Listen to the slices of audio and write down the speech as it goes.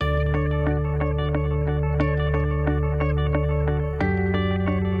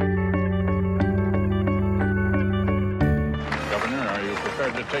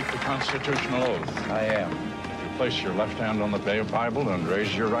take the constitutional oath? I am. You place your left hand on the Bible and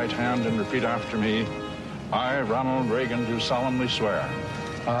raise your right hand and repeat after me. I, Ronald Reagan, do solemnly swear.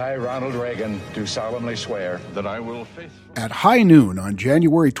 I, Ronald Reagan, do solemnly swear that I will faithfully... At high noon on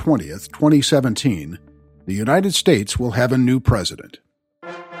January 20th, 2017, the United States will have a new president.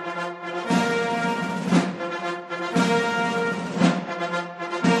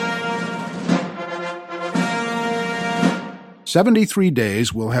 "73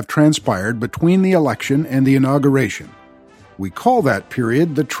 days will have transpired between the election and the inauguration. We call that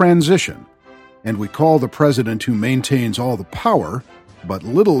period the transition, and we call the president who maintains all the power but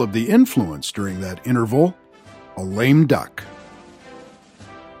little of the influence during that interval a lame duck."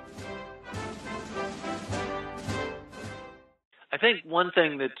 I think one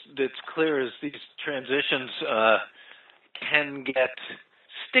thing that's clear is these transitions can get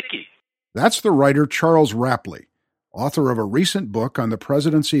sticky. That's the writer Charles Rapley, author of a recent book on the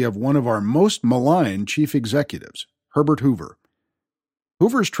presidency of one of our most maligned chief executives, Herbert Hoover.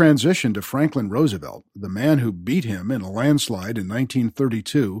 Hoover's transition to Franklin Roosevelt, the man who beat him in a landslide in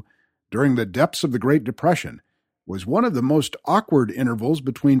 1932 during the depths of the Great Depression, was one of the most awkward intervals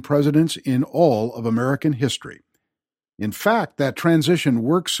between presidents in all of American history. In fact, that transition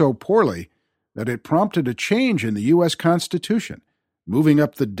worked so poorly that it prompted a change in the U.S. Constitution, moving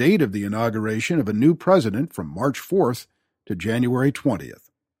up the date of the inauguration of a new president from March 4th to January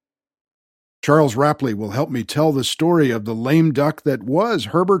 20th. Charles Rapley will help me tell the story of the lame duck that was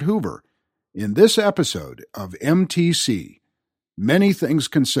Herbert Hoover in this episode of MTC, Many Things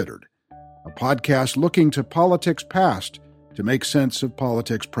Considered, a podcast looking to politics past to make sense of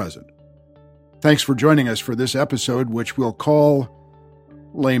politics present. Thanks for joining us for this episode, which we'll call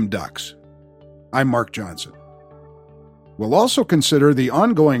Lame Ducks. I'm Mark Johnson. We'll also consider the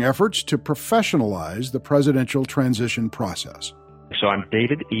ongoing efforts to professionalize the presidential transition process. So I'm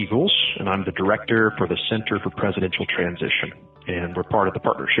David Eagles, and I'm the director for the Center for Presidential Transition. And we're part of the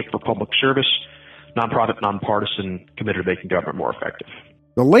Partnership for Public Service, nonprofit, nonpartisan, committed to making government more effective.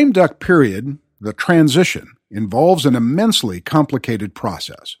 The lame duck period, the transition, involves an immensely complicated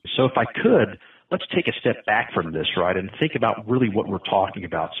process. So if I could, let's take a step back from this, right, and think about really what we're talking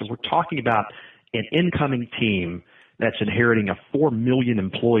about. So we're talking about an incoming team that's inheriting a 4 million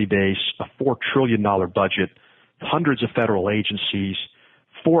employee base, a $4 trillion budget, hundreds of federal agencies,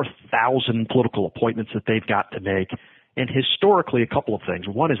 4,000 political appointments that they've got to make. And historically, a couple of things.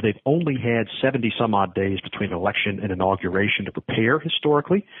 One is they've only had 70-some-odd days between election and inauguration to prepare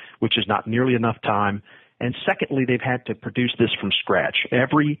historically, which is not nearly enough time. And secondly, they've had to produce this from scratch.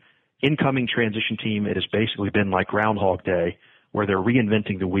 Every incoming transition team, it has basically been like Groundhog Day, where they're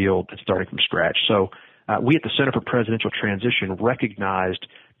reinventing the wheel and starting from scratch. So we at the Center for Presidential Transition recognized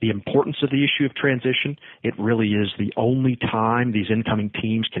the importance of the issue of transition. It really is the only time these incoming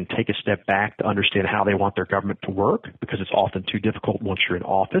teams can take a step back to understand how they want their government to work, because it's often too difficult once you're in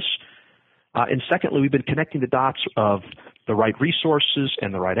office. And secondly, we've been connecting the dots of the right resources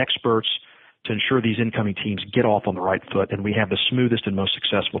and the right experts to ensure these incoming teams get off on the right foot, and we have the smoothest and most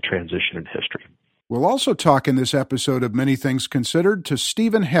successful transition in history. We'll also talk in this episode of Many Things Considered to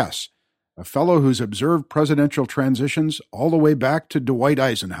Stephen Hess, a fellow who's observed presidential transitions all the way back to Dwight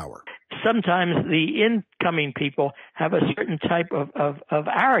Eisenhower. Sometimes the incoming people have a certain type of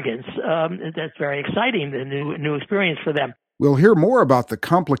arrogance that's very exciting, the new experience for them. We'll hear more about the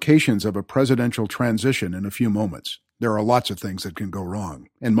complications of a presidential transition in a few moments. There are lots of things that can go wrong,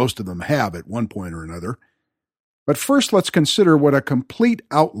 and most of them have at one point or another. But first, let's consider what a complete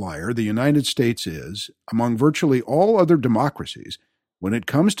outlier the United States is among virtually all other democracies when it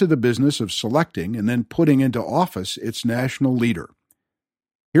comes to the business of selecting and then putting into office its national leader.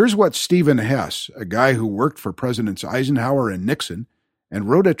 Here's what Stephen Hess, a guy who worked for Presidents Eisenhower and Nixon and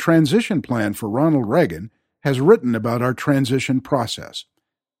wrote a transition plan for Ronald Reagan, has written about our transition process.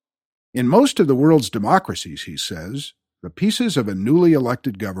 In most of the world's democracies, he says, the pieces of a newly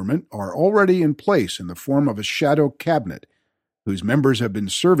elected government are already in place in the form of a shadow cabinet, whose members have been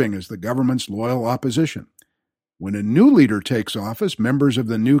serving as the government's loyal opposition. When a new leader takes office, members of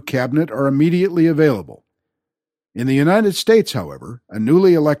the new cabinet are immediately available. In the United States, however, a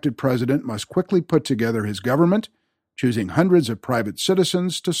newly elected president must quickly put together his government, choosing hundreds of private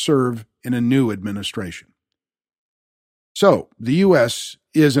citizens to serve in a new administration. So, the U.S.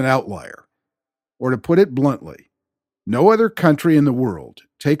 is an outlier. Or to put it bluntly, no other country in the world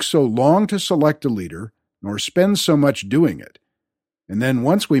takes so long to select a leader, nor spends so much doing it. And then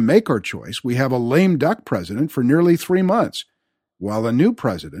once we make our choice, we have a lame duck president for nearly 3 months, while the new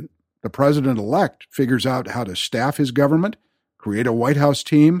president, the president-elect, figures out how to staff his government, create a White House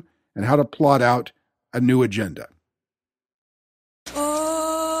team, and how to plot out a new agenda.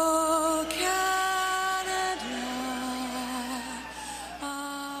 Oh.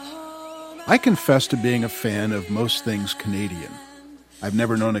 I confess to being a fan of most things Canadian. I've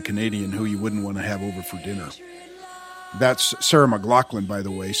never known a Canadian who you wouldn't want to have over for dinner. That's Sarah McLachlan, by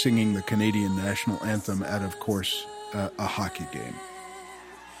the way, singing the Canadian national anthem at, of course, a hockey game.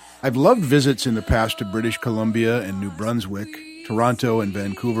 I've loved visits in the past to British Columbia and New Brunswick. Toronto and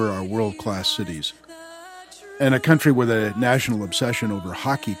Vancouver are world-class cities. And a country with a national obsession over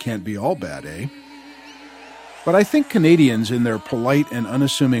hockey can't be all bad, eh? But I think Canadians, in their polite and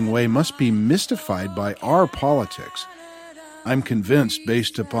unassuming way, must be mystified by our politics. I'm convinced,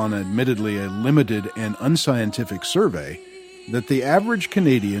 based upon admittedly a limited and unscientific survey, that the average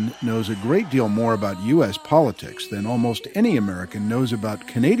Canadian knows a great deal more about U.S. politics than almost any American knows about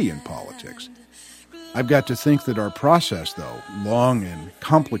Canadian politics. I've got to think that our process, though, long and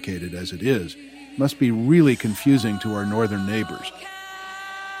complicated as it is, must be really confusing to our northern neighbors.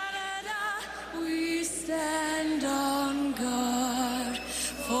 We stand on guard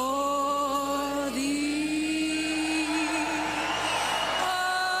for thee.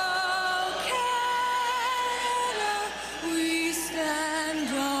 Oh, Canada, we stand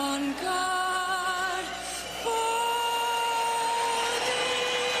on guard for thee.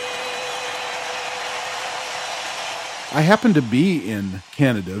 I happened to be in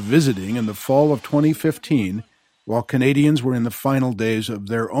Canada visiting in the fall of 2015 while Canadians were in the final days of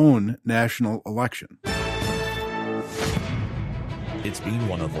their own national election. It's been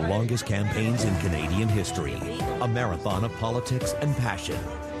one of the longest campaigns in Canadian history, a marathon of politics and passion.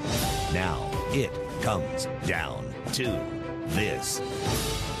 Now it comes down to this.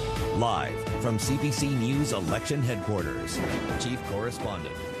 Live from CBC News Election Headquarters, Chief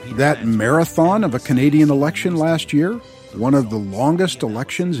Correspondent Peter That Mansbridge. marathon of a Canadian election last year, one of the longest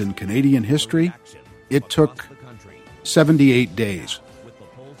elections in Canadian history, it took 78 days.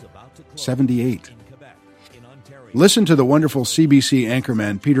 78. Listen to the wonderful CBC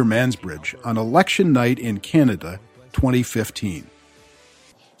anchorman Peter Mansbridge on Election Night in Canada 2015.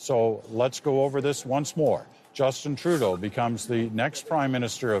 So let's go over this once more. Justin Trudeau becomes the next Prime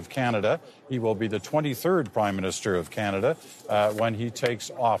Minister of Canada. He will be the 23rd Prime Minister of Canada when he takes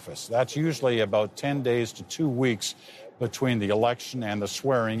office. That's usually about 10 days to 2 weeks between the election and the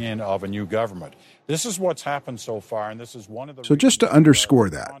swearing in of a new government. This is what's happened so far, and this is one of the... So just to underscore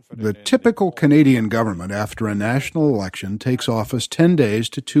that, the typical Canadian government after a national election takes office 10 days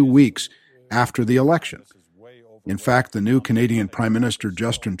to 2 weeks after the election. In fact, the new Canadian Prime Minister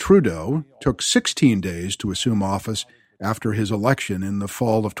Justin Trudeau took 16 days to assume office after his election in the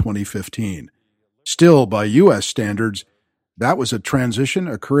fall of 2015. Still, by U.S. standards, that was a transition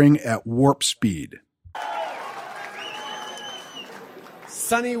occurring at warp speed.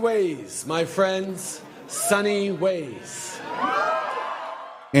 Sunny ways, my friends, sunny ways.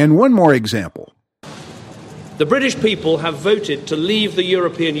 And one more example. The British people have voted to leave the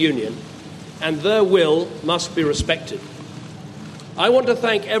European Union, and their will must be respected. I want to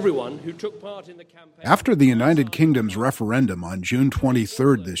thank everyone who took part in the campaign. After the United Kingdom's referendum on June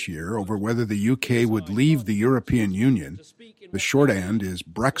 23rd this year over whether the UK would leave the European Union, the shorthand is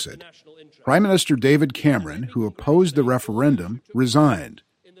Brexit, Prime Minister David Cameron, who opposed the referendum, resigned.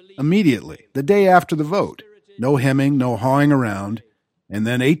 Immediately, the day after the vote. No hemming, no hawing around. And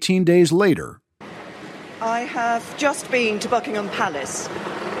then 18 days later... I have just been to Buckingham Palace,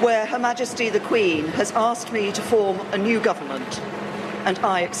 where Her Majesty the Queen has asked me to form a new government, and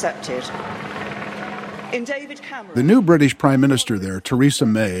I accepted. In David Cameron... The new British Prime Minister there, Theresa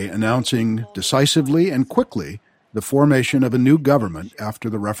May, announcing decisively and quickly the formation of a new government after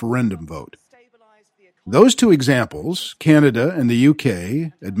the referendum vote. Those two examples, Canada and the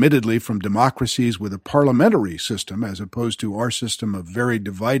UK, admittedly from democracies with a parliamentary system as opposed to our system of very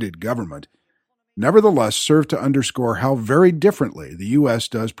divided government, nevertheless serve to underscore how very differently the U.S.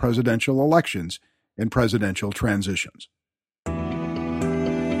 does presidential elections and presidential transitions.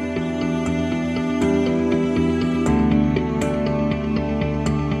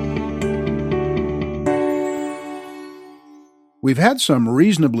 We've had some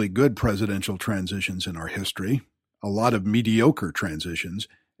reasonably good presidential transitions in our history, a lot of mediocre transitions,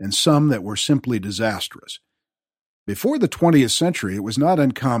 and some that were simply disastrous. Before the 20th century, it was not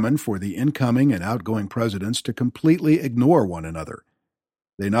uncommon for the incoming and outgoing presidents to completely ignore one another.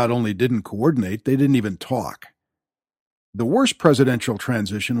 They not only didn't coordinate, they didn't even talk. The worst presidential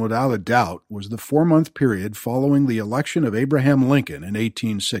transition, without a doubt, was the 4-month period following the election of Abraham Lincoln in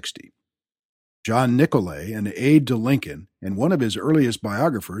 1860. John Nicolay, an aide to Lincoln and one of his earliest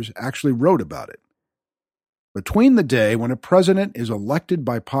biographers, actually wrote about it. Between the day when a president is elected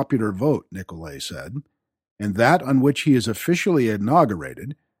by popular vote, Nicolay said, and that on which he is officially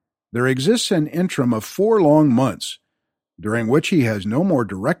inaugurated, there exists an interim of 4 long months during which he has no more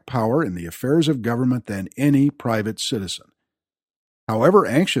direct power in the affairs of government than any private citizen. However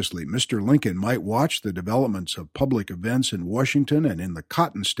anxiously Mr. Lincoln might watch the developments of public events in Washington and in the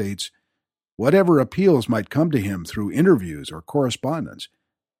Cotton States, whatever appeals might come to him through interviews or correspondence,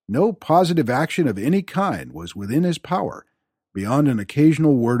 no positive action of any kind was within his power beyond an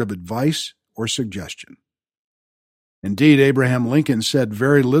occasional word of advice or suggestion. Indeed, Abraham Lincoln said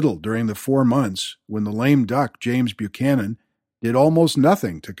very little during the 4 months when the lame duck, James Buchanan, did almost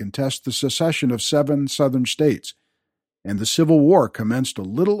nothing to contest the secession of 7 Southern states, and the Civil War commenced a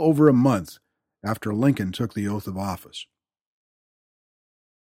little over a month after Lincoln took the oath of office.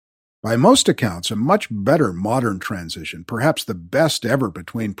 By most accounts, a much better modern transition, perhaps the best ever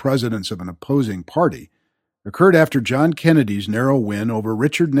between presidents of an opposing party, occurred after John Kennedy's narrow win over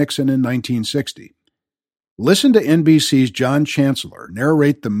Richard Nixon in 1960. Listen to NBC's John Chancellor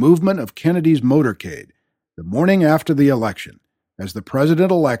narrate the movement of Kennedy's motorcade the morning after the election as the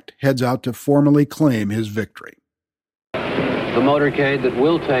president-elect heads out to formally claim his victory. The motorcade that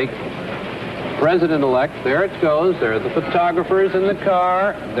will take President-elect, there it goes. There are the photographers in the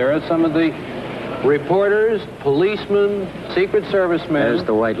car. There are some of the reporters, policemen, Secret Service men. There's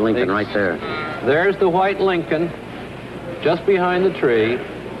the white Lincoln right there. There's the white Lincoln just behind the tree.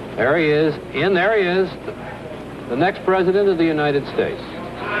 There he is. There he is, the next president of the United States.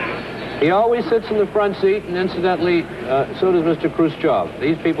 He always sits in the front seat, and incidentally, so does Mr. Khrushchev.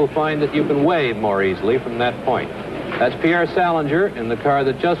 These people find that you can wave more easily from that point. That's Pierre Salinger in the car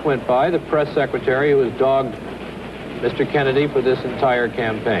that just went by, the press secretary who has dogged Mr. Kennedy for this entire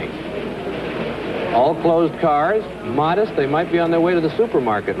campaign. All closed cars, modest. They might be on their way to the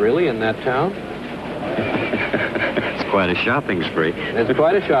supermarket, really, in that town. It's quite a shopping spree. It's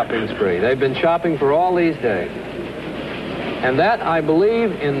quite a shopping spree. They've been shopping for all these days. And that, I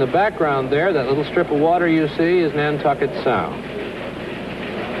believe, in the background there, that little strip of water you see, is Nantucket Sound.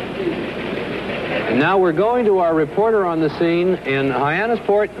 And now we're going to our reporter on the scene in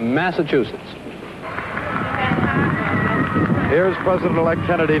Hyannisport, Massachusetts. Here's President-elect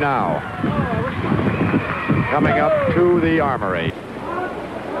Kennedy now, coming up to the Armory.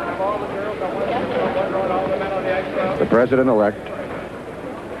 The President-elect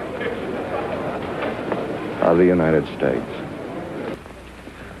of the United States.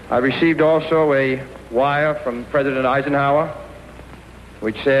 I received also a wire from President Eisenhower,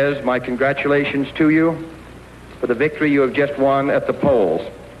 which says, "My congratulations to you for the victory you have just won at the polls.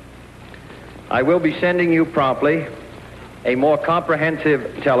 I will be sending you promptly a more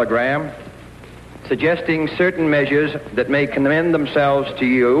comprehensive telegram suggesting certain measures that may commend themselves to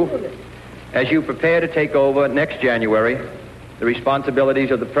you as you prepare to take over next January the responsibilities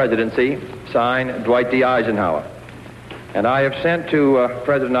of the presidency." Signed, Dwight D. Eisenhower. And I have sent to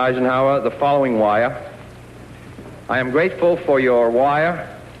President Eisenhower the following wire. "I am grateful for your wire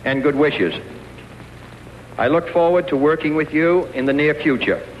and good wishes. I look forward to working with you in the near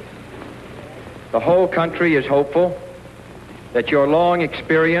future. The whole country is hopeful that your long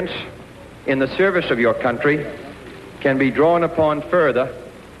experience in the service of your country can be drawn upon further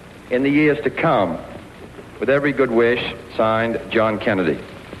in the years to come. With every good wish," signed, John Kennedy.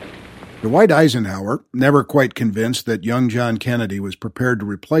 Dwight Eisenhower, never quite convinced that young John Kennedy was prepared to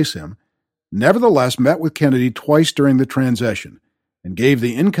replace him, nevertheless met with Kennedy twice during the transition and gave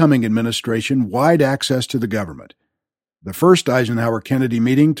the incoming administration wide access to the government. The first Eisenhower-Kennedy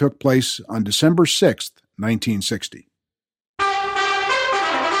meeting took place on December 6, 1960. At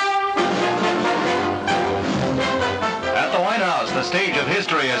the White House, the stage of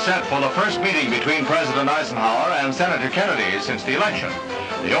history is set for the first meeting between President Eisenhower and Senator Kennedy since the election.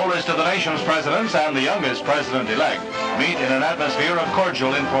 The oldest of the nation's presidents and the youngest president-elect meet in an atmosphere of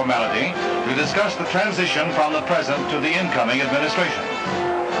cordial informality to discuss the transition from the present to the incoming administration.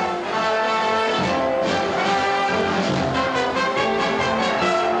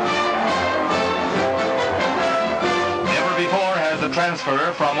 Never before has the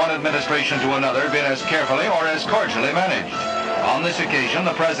transfer from one administration to another been as carefully or as cordially managed. On this occasion,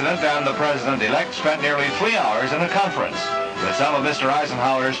 the president and the president-elect spent nearly 3 hours in a conference, with some of Mr.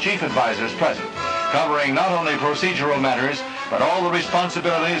 Eisenhower's chief advisors present, covering not only procedural matters, but all the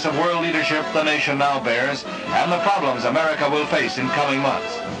responsibilities of world leadership the nation now bears and the problems America will face in coming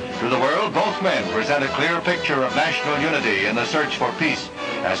months. To the world, both men present a clear picture of national unity in the search for peace,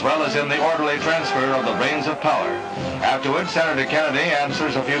 as well as in the orderly transfer of the reins of power. Afterwards, Senator Kennedy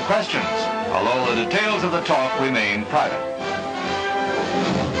answers a few questions, although the details of the talk remain private.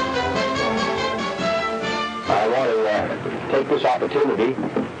 I want to take this opportunity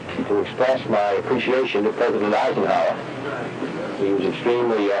to express my appreciation to President Eisenhower. He was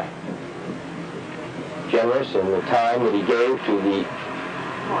extremely generous in the time that he gave to the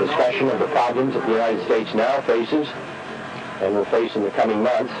discussion of the problems that the United States now faces and will face in the coming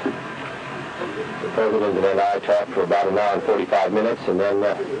months. The President and I talked for about an hour and 45 minutes, and then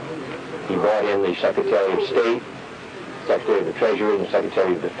he brought in the Secretary of State, Secretary of the Treasury, and the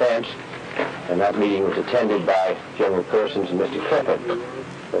Secretary of Defense, and that meeting was attended by General Persons and Mr. Clifford.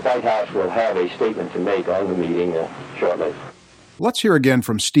 The White House will have a statement to make on the meeting shortly. Let's hear again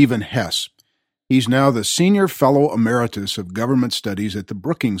from Stephen Hess. He's now the Senior Fellow Emeritus of Government Studies at the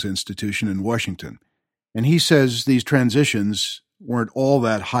Brookings Institution in Washington, and he says these transitions weren't all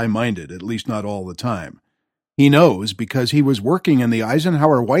that high-minded, at least not all the time. He knows because he was working in the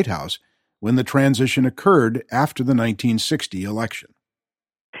Eisenhower White House when the transition occurred after the 1960 election.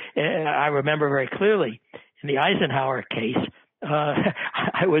 I remember very clearly in the Eisenhower case,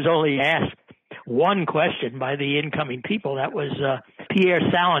 I was only asked one question by the incoming people. That was Pierre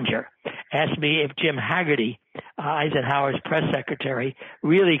Salinger asked me if Jim Hagerty, Eisenhower's press secretary,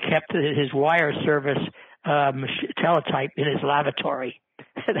 really kept his wire service teletype in his lavatory.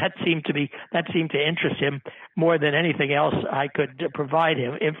 That seemed to interest him more than anything else I could provide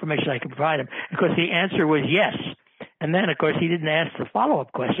him, information I could provide him. Of course, the answer was yes. And then, of course, he didn't ask the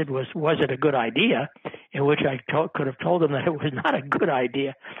follow-up question, was it a good idea, in which I could have told him that it was not a good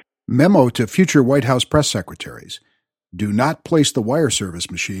idea. Memo to future White House press secretaries. Do not place the wire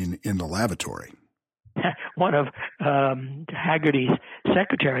service machine in the lavatory. One of Hagerty's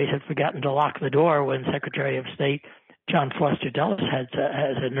secretaries had forgotten to lock the door when Secretary of State John Foster Dulles has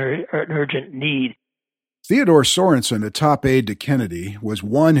an urgent need. Theodore Sorensen, a top aide to Kennedy, was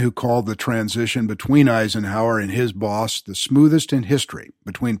one who called the transition between Eisenhower and his boss the smoothest in history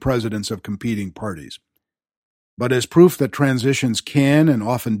between presidents of competing parties. But as proof that transitions can and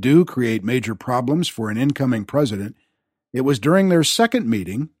often do create major problems for an incoming president, it was during their second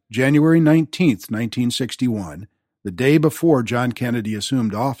meeting, January 19, 1961, the day before John Kennedy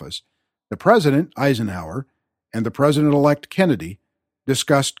assumed office, the President, Eisenhower, and the President-elect Kennedy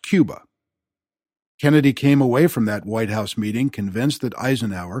discussed Cuba. Kennedy came away from that White House meeting convinced that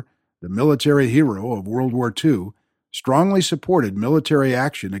Eisenhower, the military hero of World War II, strongly supported military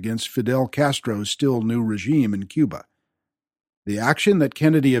action against Fidel Castro's still new regime in Cuba. The action that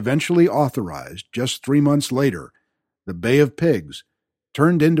Kennedy eventually authorized just 3 months later, the Bay of Pigs,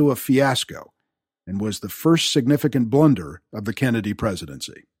 turned into a fiasco and was the first significant blunder of the Kennedy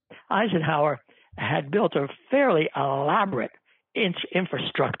presidency. Eisenhower had built a fairly elaborate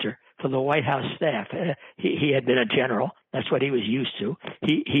infrastructure for the White House staff. He had been a general. That's what he was used to.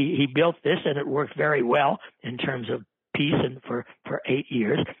 He built this, and it worked very well in terms of peace and for 8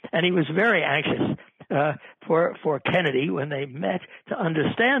 years. And he was very anxious for Kennedy when they met to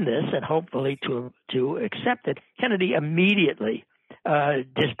understand this and hopefully to accept it. Kennedy immediately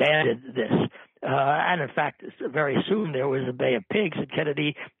disbanded this. And in fact, very soon there was a Bay of Pigs, and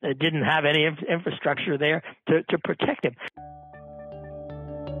Kennedy didn't have any infrastructure there to protect him.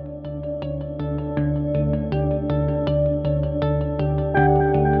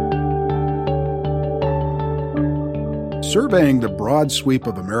 Surveying the broad sweep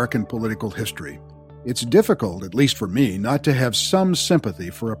of American political history, it's difficult, at least for me, not to have some sympathy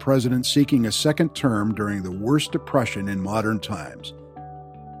for a president seeking a second term during the worst depression in modern times.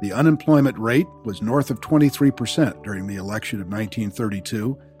 The unemployment rate was north of 23% during the election of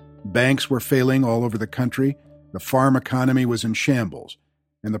 1932. Banks were failing all over the country. The farm economy was in shambles.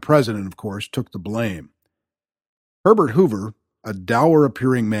 And the president, of course, took the blame. Herbert Hoover, a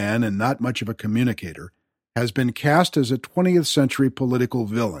dour-appearing man and not much of a communicator, has been cast as a 20th century political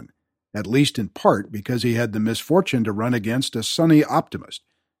villain, at least in part because he had the misfortune to run against a sunny optimist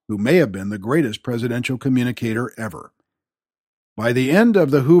who may have been the greatest presidential communicator ever. By the end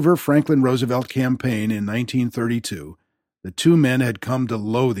of the Hoover-Franklin Roosevelt campaign in 1932, the two men had come to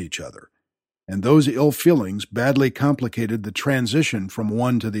loathe each other, and those ill feelings badly complicated the transition from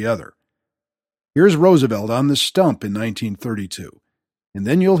one to the other. Here's Roosevelt on the stump in 1932, and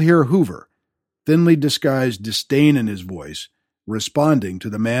then you'll hear Hoover, thinly disguised disdain in his voice, responding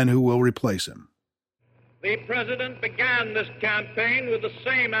to the man who will replace him. The President began this campaign with the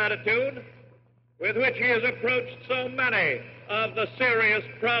same attitude with which he has approached so many of the serious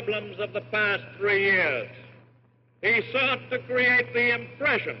problems of the past 3 years. He sought to create the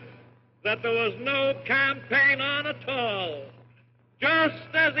impression that there was no campaign on at all, just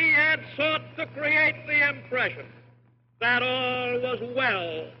as he had sought to create the impression that all was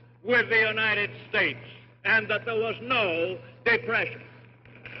well with the United States and that there was no depression.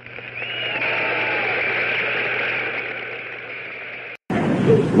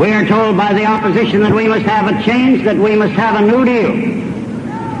 We are told by the opposition that we must have a change, that we must have a New Deal.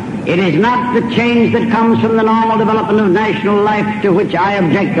 It is not the change that comes from the normal development of national life to which I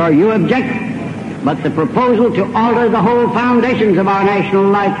object or you object, but the proposal to alter the whole foundations of our national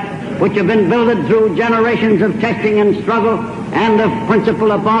life, which have been builded through generations of testing and struggle and of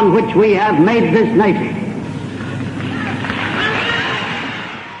principle upon which we have made this nation.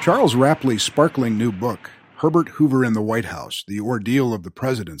 Charles Rapley's sparkling new book, Herbert Hoover in the White House, The Ordeal of the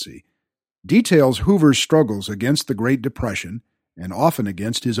Presidency, details Hoover's struggles against the Great Depression and often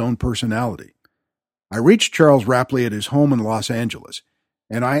against his own personality. I reached Charles Rapley at his home in Los Angeles,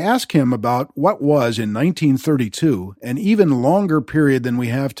 and I asked him about what was, in 1932, an even longer period than we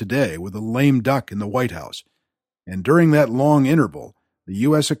have today with a lame duck in the White House. And during that long interval, the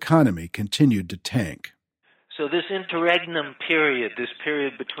U.S. economy continued to tank. So this interregnum period, this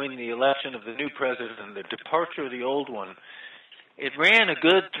period between the election of the new president and the departure of the old one, it ran a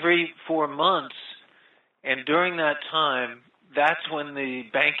good 3-4 months, and during that time, that's when the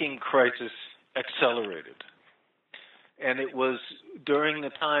banking crisis accelerated. And it was during the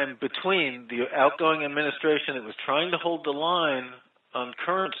time between the outgoing administration that was trying to hold the line on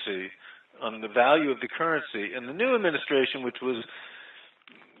currency, on the value of the currency, and the new administration, which was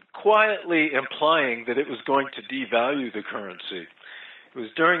quietly implying that it was going to devalue the currency. It was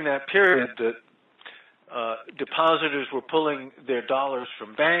during that period that depositors were pulling their dollars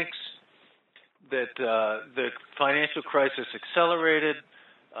from banks, that the financial crisis accelerated,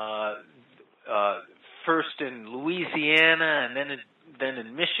 first in Louisiana and then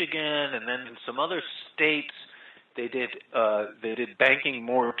in Michigan and then in some other states. They did banking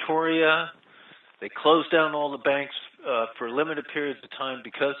moratoria. They closed down all the banks for limited periods of time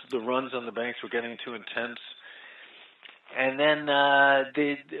because the runs on the banks were getting too intense. And then, that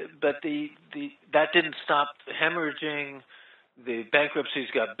didn't stop the hemorrhaging. The bankruptcies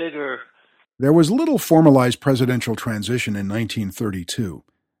got bigger. There was little formalized presidential transition in 1932.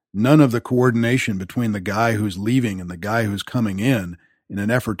 None of the coordination between the guy who's leaving and the guy who's coming in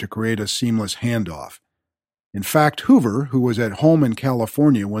an effort to create a seamless handoff. In fact, Hoover, who was at home in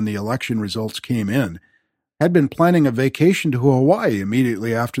California when the election results came in, had been planning a vacation to Hawaii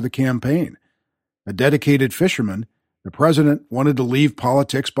immediately after the campaign. A dedicated fisherman, the president wanted to leave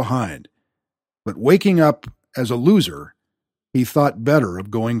politics behind. But waking up as a loser, he thought better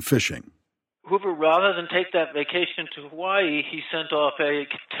of going fishing. Hoover, rather than take that vacation to Hawaii, he sent off a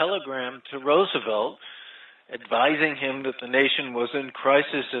telegram to Roosevelt advising him that the nation was in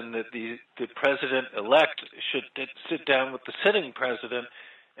crisis and that the president-elect should sit down with the sitting president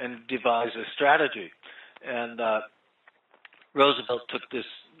and devise a strategy. And Roosevelt took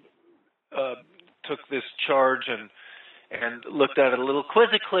this charge and looked at it a little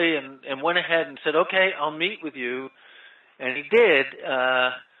quizzically and went ahead and said, "Okay, I'll meet with you." And he did.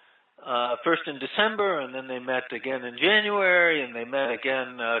 First in December, and then they met again in January, and they met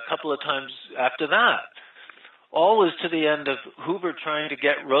again a couple of times after that. All was to the end of Hoover trying to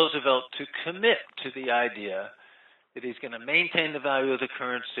get Roosevelt to commit to the idea that he's going to maintain the value of the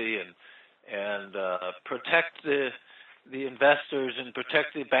currency and protect the investors and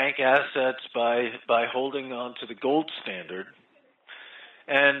protect the bank assets by holding on to the gold standard.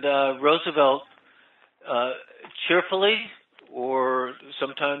 And Roosevelt cheerfully, or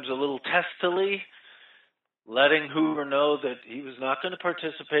sometimes a little testily, letting Hoover know that he was not going to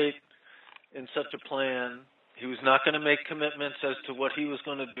participate in such a plan. He was not going to make commitments as to what he was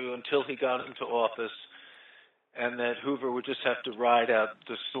going to do until he got into office, and that Hoover would just have to ride out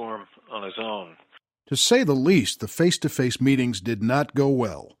the storm on his own. To say the least, the face-to-face meetings did not go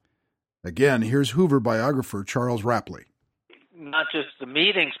well. Again, here's Hoover biographer Charles Rapley. Not just the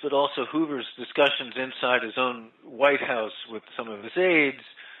meetings, but also Hoover's discussions inside his own White House with some of his aides,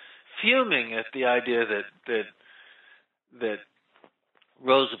 fuming at the idea that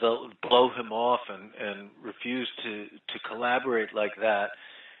Roosevelt would blow him off and refuse to collaborate like that,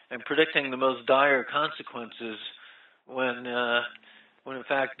 and predicting the most dire consequences when in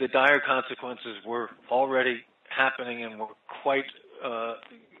fact the dire consequences were already happening and were quite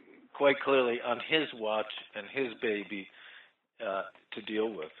clearly on his watch and his baby to deal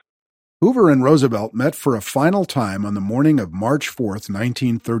with. Hoover and Roosevelt met for a final time on the morning of March 4th,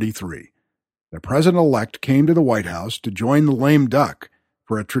 1933. The president-elect came to the White House to join the lame duck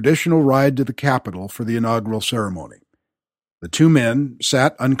for a traditional ride to the Capitol for the inaugural ceremony. The two men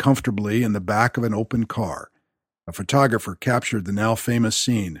sat uncomfortably in the back of an open car. A photographer captured the now famous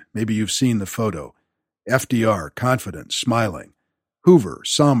scene. Maybe you've seen the photo. FDR, confident, smiling. Hoover,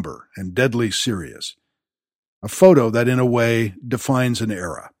 somber and deadly serious. A photo that, in a way, defines an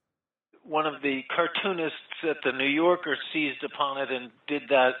era. One of the cartoonists at the New Yorker seized upon it and did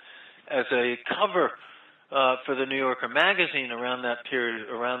that as a cover for the New Yorker magazine around that period,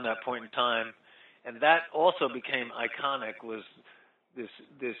 around that point in time, and that also became iconic. Was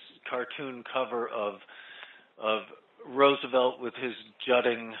this cartoon cover of Roosevelt with his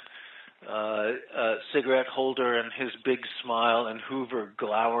jutting cigarette holder and his big smile, and Hoover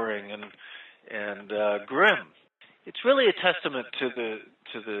glowering and grim. It's really a testament to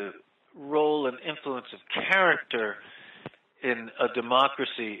the role and influence of character in a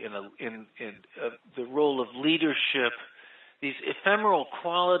democracy, in the role of leadership, these ephemeral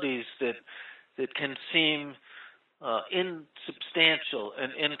qualities that can seem insubstantial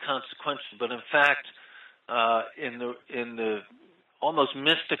and inconsequential, but in fact, in the almost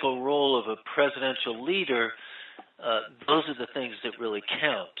mystical role of a presidential leader, those are the things that really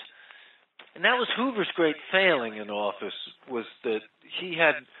count. And that was Hoover's great failing in office, was that he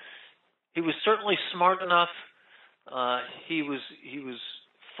was certainly smart enough. He was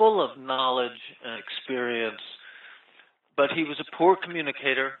full of knowledge and experience, but he was a poor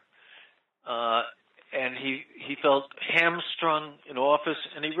communicator, and he felt hamstrung in office,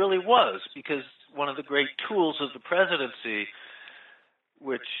 and he really was, because one of the great tools of the presidency,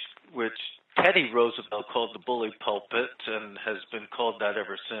 which Teddy Roosevelt called the bully pulpit and has been called that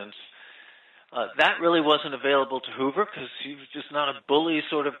ever since, that really wasn't available to Hoover because he was just not a bully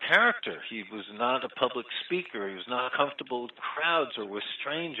sort of character. He was not a public speaker. He was not comfortable with crowds or with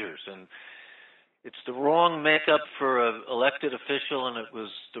strangers. And it's the wrong makeup for an elected official, and it was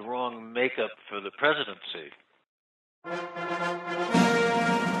the wrong makeup for the presidency.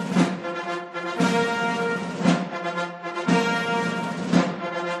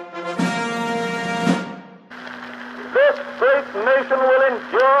 This great nation will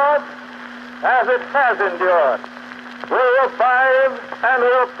endure as it has endured, will revive and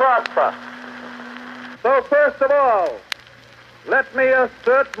will prosper. So first of all, let me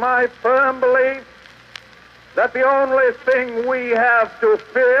assert my firm belief that the only thing we have to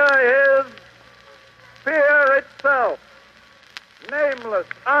fear is fear itself. Nameless,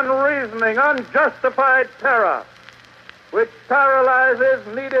 unreasoning, unjustified terror, which paralyzes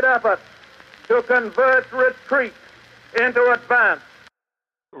needed effort to convert retreat into advance.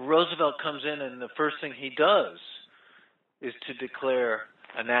 Roosevelt comes in, and the first thing he does is to declare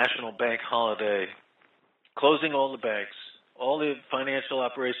a national bank holiday, closing all the banks, all the financial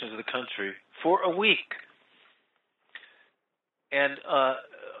operations of the country for a week. And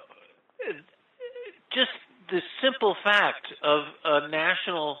just the simple fact of a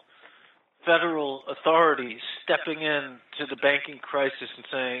national federal authority stepping in to the banking crisis and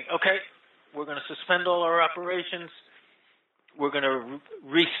saying, okay, we're going to suspend all our operations, we're going to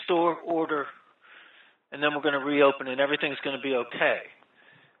restore order, and then we're going to reopen, and everything's going to be okay.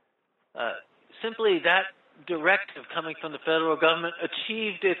 Simply that directive coming from the federal government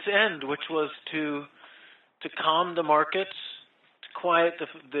achieved its end, which was to calm the markets, to quiet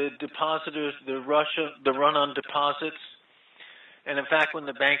the depositors, the run on deposits. And in fact, when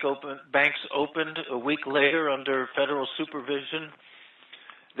the banks opened a week later under federal supervision,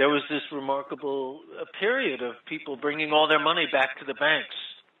 there was this remarkable period of people bringing all their money back to the banks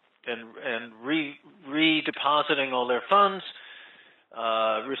and redepositing all their funds,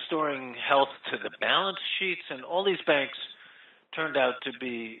 restoring health to the balance sheets, and all these banks turned out to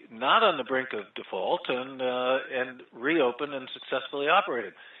be not on the brink of default and reopened and successfully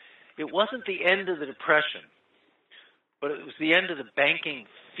operated. It wasn't the end of the Depression, but it was the end of the banking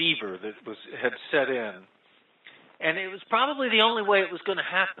fever that had set in. And it was probably the only way it was going to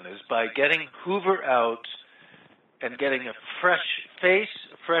happen, is by getting Hoover out and getting a fresh face,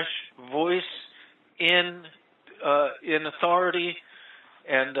 a fresh voice in authority,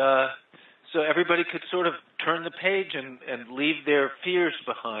 and so everybody could sort of turn the page and leave their fears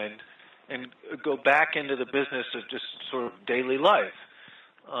behind and go back into the business of just sort of daily life.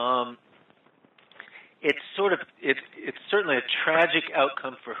 It's certainly a tragic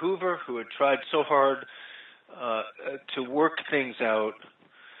outcome for Hoover, who had tried so hard to work things out,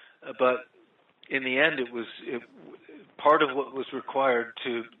 but in the end, part of what was required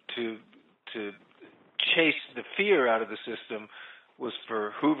to chase the fear out of the system was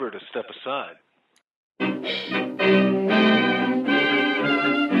for Hoover to step aside.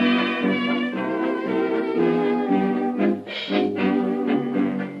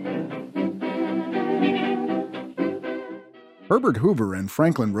 Herbert Hoover and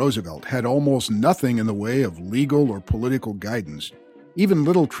Franklin Roosevelt had almost nothing in the way of legal or political guidance, even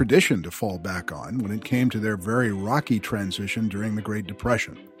little tradition to fall back on when it came to their very rocky transition during the Great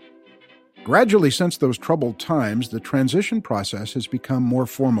Depression. Gradually, since those troubled times, the transition process has become more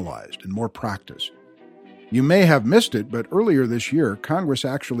formalized and more practiced. You may have missed it, but earlier this year, Congress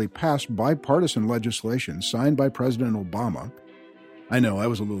actually passed bipartisan legislation signed by President Obama. I know, I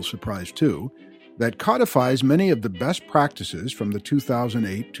was a little surprised too, that codifies many of the best practices from the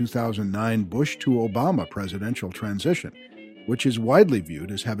 2008-2009 Bush to Obama presidential transition, which is widely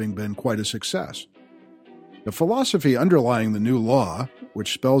viewed as having been quite a success. The philosophy underlying the new law,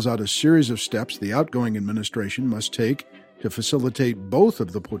 which spells out a series of steps the outgoing administration must take to facilitate both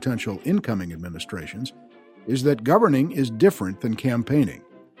of the potential incoming administrations, is that governing is different than campaigning.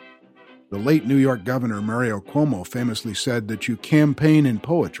 The late New York Governor Mario Cuomo famously said that you campaign in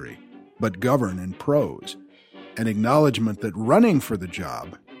poetry, but govern in prose, an acknowledgement that running for the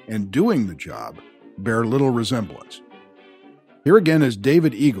job and doing the job bear little resemblance. Here again is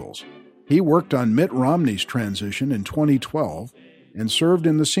David Eagles. He worked on Mitt Romney's transition in 2012 and served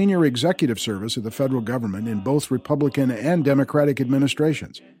in the senior executive service of the federal government in both Republican and Democratic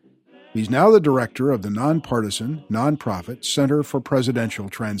administrations. He's now the director of the nonpartisan, nonprofit Center for Presidential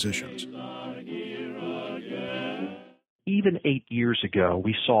Transitions. Even 8 years ago,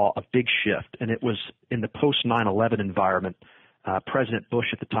 we saw a big shift, and it was in the post-9/11 environment. President Bush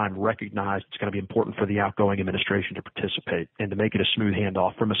at the time recognized it's going to be important for the outgoing administration to participate and to make it a smooth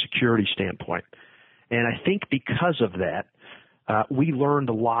handoff from a security standpoint. And I think because of that, we learned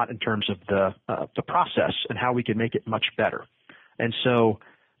a lot in terms of the process and how we can make it much better. And so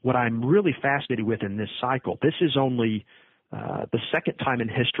what I'm really fascinated with in this cycle, this is only the second time in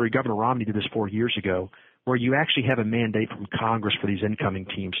history, Governor Romney did this 4 years ago, where you actually have a mandate from Congress for these incoming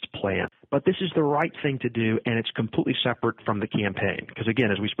teams to plan. But this is the right thing to do, and it's completely separate from the campaign. Because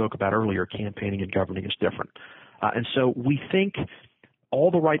again, as we spoke about earlier, campaigning and governing is different. And so we think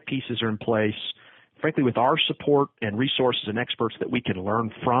all the right pieces are in place, frankly, with our support and resources and experts that we can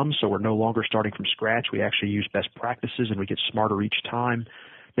learn from, so we're no longer starting from scratch. We actually use best practices, and we get smarter each time,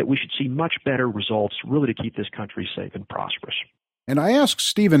 that we should see much better results really to keep this country safe and prosperous. And I asked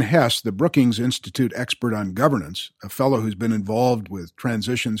Stephen Hess, the Brookings Institute expert on governance, a fellow who's been involved with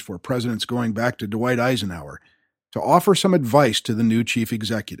transitions for presidents going back to Dwight Eisenhower, to offer some advice to the new chief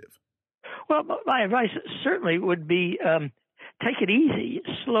executive. Well, my advice certainly would be take it easy,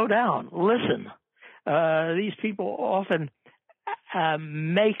 slow down, listen. These people often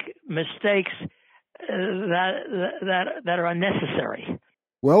make mistakes that are unnecessary.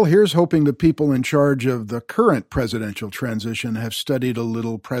 Well, here's hoping the people in charge of the current presidential transition have studied a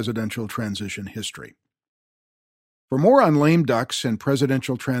little presidential transition history. For more on lame ducks and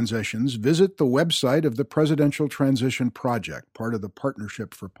presidential transitions, visit the website of the Presidential Transition Project, part of the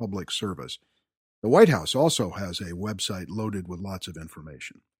Partnership for Public Service. The White House also has a website loaded with lots of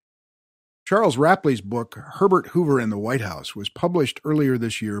information. Charles Rapley's book, Herbert Hoover in the White House, was published earlier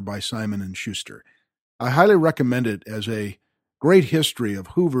this year by Simon & Schuster. I highly recommend it as a great history of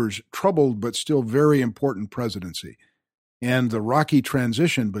Hoover's troubled but still very important presidency and the rocky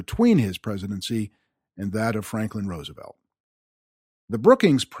transition between his presidency and that of Franklin Roosevelt. The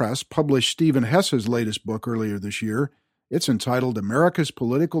Brookings Press published Stephen Hess's latest book earlier this year. It's entitled America's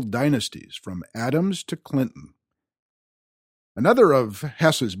Political Dynasties, From Adams to Clinton. Another of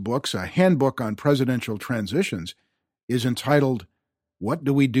Hess's books, a handbook on presidential transitions, is entitled What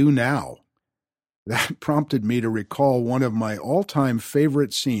Do We Do Now? That prompted me to recall one of my all-time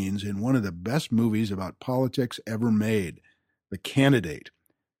favorite scenes in one of the best movies about politics ever made, The Candidate.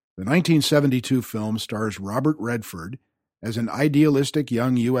 The 1972 film stars Robert Redford as an idealistic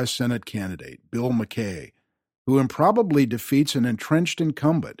young U.S. Senate candidate, Bill McKay, who improbably defeats an entrenched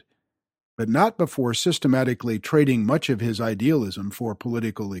incumbent, but not before systematically trading much of his idealism for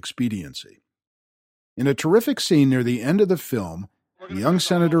political expediency. In a terrific scene near the end of the film, the young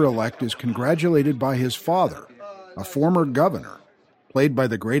senator-elect is congratulated by his father, a former governor, played by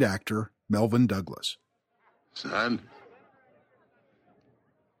the great actor Melvyn Douglas. Son,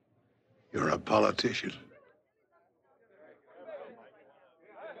 you're a politician.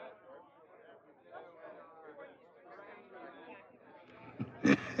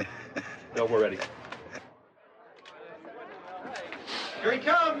 No, we're ready. Here he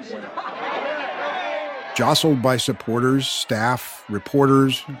comes! Jostled by supporters, staff,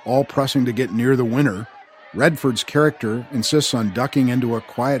 reporters, all pressing to get near the winner, Redford's character insists on ducking into a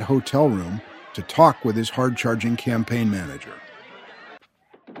quiet hotel room to talk with his hard-charging campaign manager.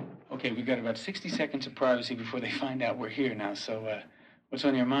 Okay, we've got about 60 seconds of privacy before they find out we're here now, so what's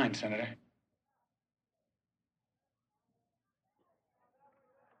on your mind, Senator?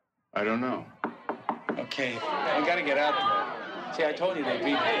 I don't know. Okay, we gotta get out there. See, I told you they'd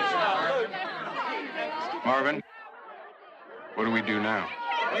beat me. Marvin, what do we do now?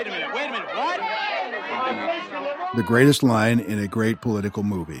 Wait a minute, what? The greatest line in a great political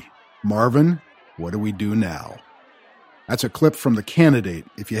movie. Marvin, What do we do now? That's a clip from The Candidate.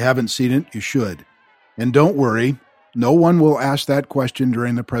 If you haven't seen it, you should. And don't worry, no one will ask that question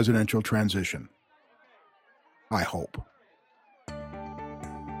during the presidential transition. I hope.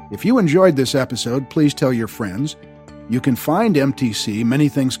 If you enjoyed this episode, please tell your friends. You can find MTC, Many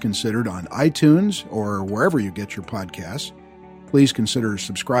Things Considered, on iTunes or wherever you get your podcasts. Please consider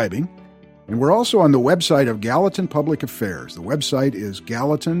subscribing. And we're also on the website of Gallatin Public Affairs. The website is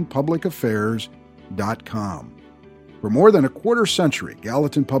gallatinpublicaffairs.com. For more than a quarter century,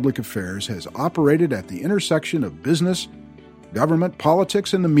 Gallatin Public Affairs has operated at the intersection of business, government,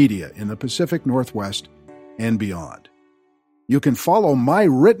 politics, and the media in the Pacific Northwest and beyond. You can follow my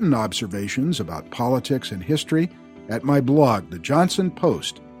written observations about politics and history at my blog, The Johnson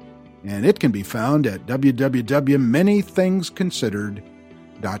Post, and it can be found at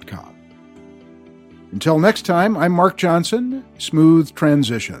www.manythingsconsidered.com. Until next time, I'm Mark Johnson. Smooth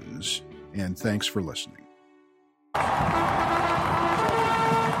transitions, and thanks for listening.